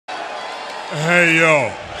Hey,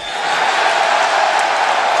 yo.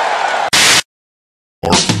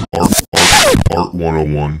 Art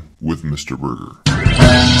 101 with Mr. Burgher.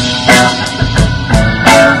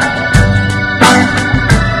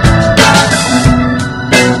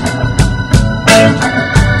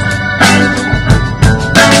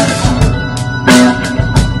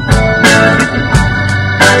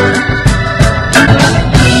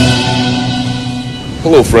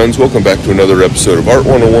 Hello friends, welcome back to another episode of Art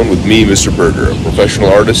 101 with me, Mr. Burgher, a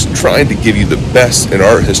professional artist trying to give you the best in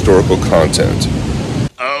art historical content.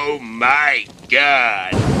 Oh my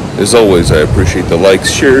god. As always, I appreciate the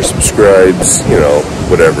likes, shares, subscribes,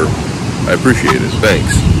 whatever. I appreciate it,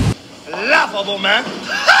 thanks. Laughable, man.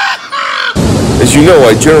 As you know,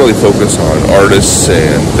 I generally focus on artists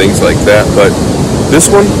and things like that, but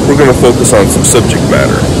this one, we're going to focus on some subject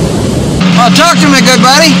matter. Oh, talk to me, good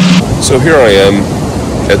buddy. So here I am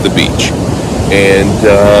at the beach, and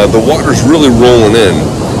the water's really rolling in.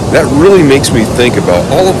 That really makes me think about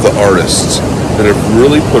all of the artists that have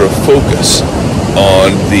really put a focus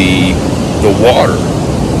on the water.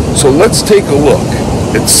 So let's take a look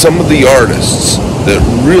at some of the artists that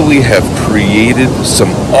really have created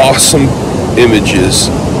some awesome images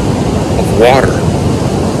of water.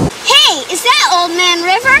 Hey, is that Old Man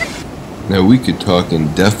River? Now we could talk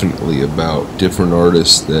indefinitely about different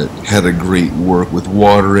artists that had a great work with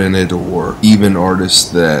water in it, or even artists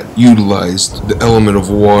that utilized the element of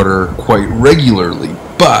water quite regularly.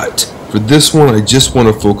 But for this one, I just want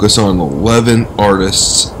to focus on 11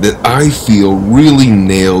 artists that I feel really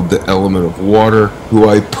nailed the element of water, who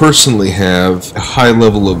I personally have a high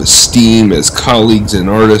level of esteem as colleagues and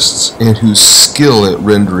artists, and whose skill at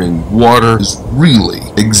rendering water is really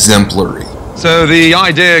exemplary. So the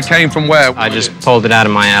idea came from where? I just pulled it out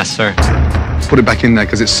of my ass, sir. Put it back in there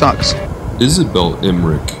because it sucks. Isabel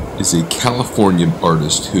Emrich is a Californian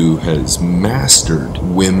artist who has mastered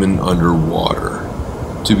women underwater.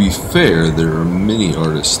 To be fair, there are many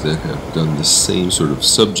artists that have done the same sort of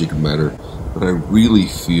subject matter, but I really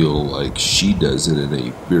feel like she does it in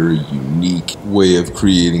a very unique way of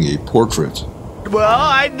creating a portrait. Well,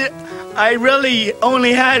 I really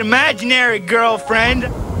only had imaginary girlfriend.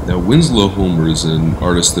 Now, Winslow Homer is an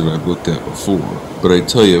artist that I've looked at before, but I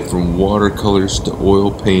tell you, from watercolors to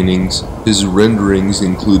oil paintings, his renderings,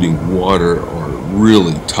 including water, are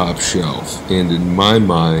really top shelf. And in my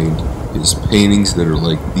mind, his paintings that are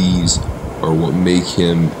like these are what make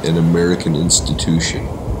him an American institution.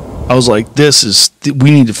 I was like,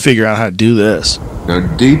 we need to figure out how to do this.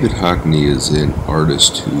 Now, David Hockney is an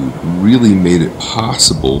artist who really made it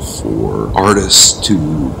possible for artists to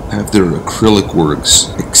have their acrylic works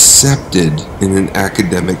accepted in an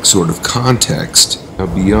academic sort of context. Now,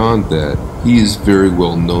 beyond that, he is very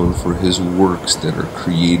well known for his works that are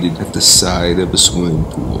created at the side of a swimming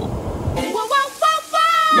pool.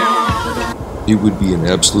 It would be an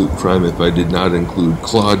absolute crime if I did not include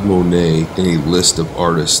Claude Monet in a list of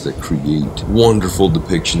artists that create wonderful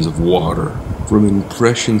depictions of water. From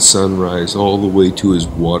Impression sunrise all the way to his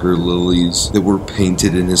water lilies that were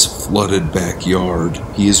painted in his flooded backyard,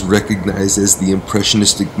 he is recognized as the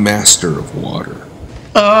impressionistic master of water.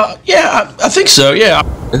 Yeah, I think so, yeah.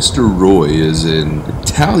 Esther Roy is an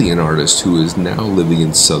Italian artist who is now living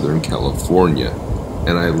in Southern California.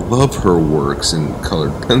 And I love her works in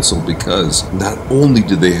colored pencil because not only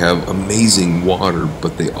do they have amazing water,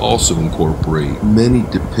 but they also incorporate many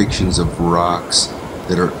depictions of rocks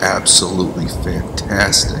that are absolutely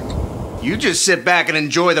fantastic. You just sit back and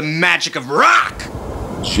enjoy the magic of rock.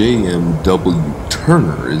 J.M.W.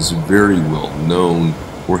 Turner is very well known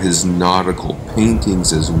for his nautical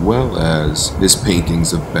paintings as well as his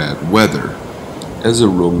paintings of bad weather. As a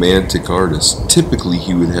romantic artist, typically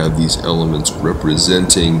he would have these elements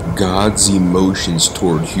representing God's emotions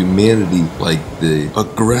toward humanity, like the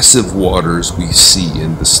aggressive waters we see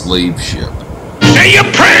in the slave ship. Say your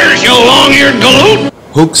prayers, you long-eared galoot!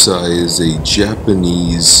 Hokusai is a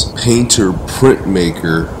Japanese painter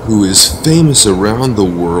printmaker who is famous around the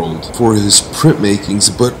world for his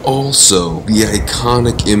printmakings, but also the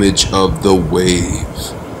iconic image of the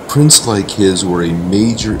wave. Prints like his were a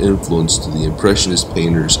major influence to the Impressionist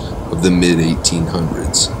painters of the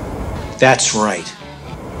mid-1800s. That's right.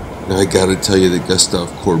 Now I gotta tell you that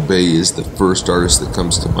Gustave Courbet is the first artist that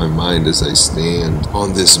comes to my mind as I stand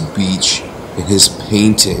on this beach in his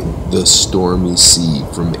painting, The Stormy Sea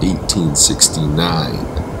from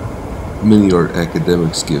 1869. Many art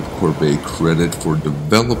academics give Courbet credit for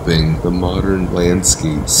developing the modern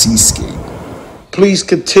landscape seascape. Please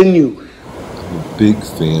continue. I'm a big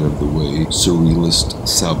fan of the way surrealist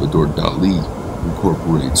Salvador Dali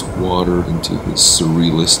incorporates water into his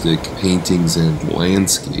surrealistic paintings and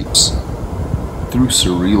landscapes. Through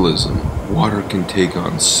surrealism, water can take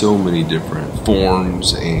on so many different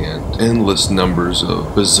forms and endless numbers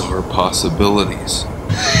of bizarre possibilities.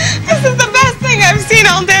 This is the best thing I've seen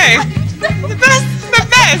all day. The best.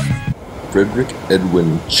 Frederick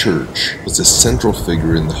Edwin Church was a central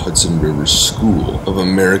figure in the Hudson River School of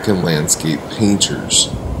American landscape painters.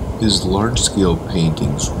 His large-scale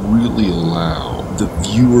paintings really allow the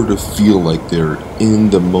viewer to feel like they're in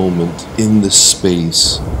the moment, in the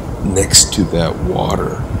space, next to that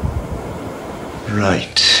water.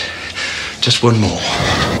 Right. Just one more.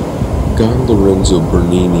 Don Lorenzo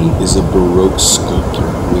Bernini is a Baroque sculptor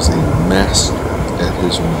who is a master at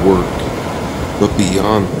his work. But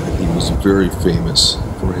beyond that, he was very famous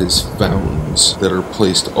for his fountains that are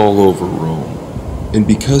placed all over Rome. And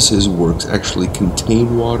because his works actually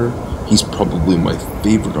contain water, he's probably my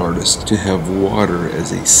favorite artist to have water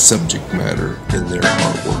as a subject matter in their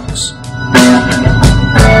artworks.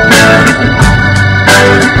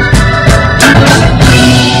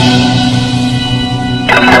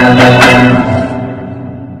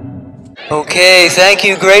 Okay, thank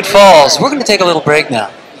you, Great Falls. We're going to take a little break now.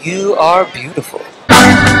 You are beautiful.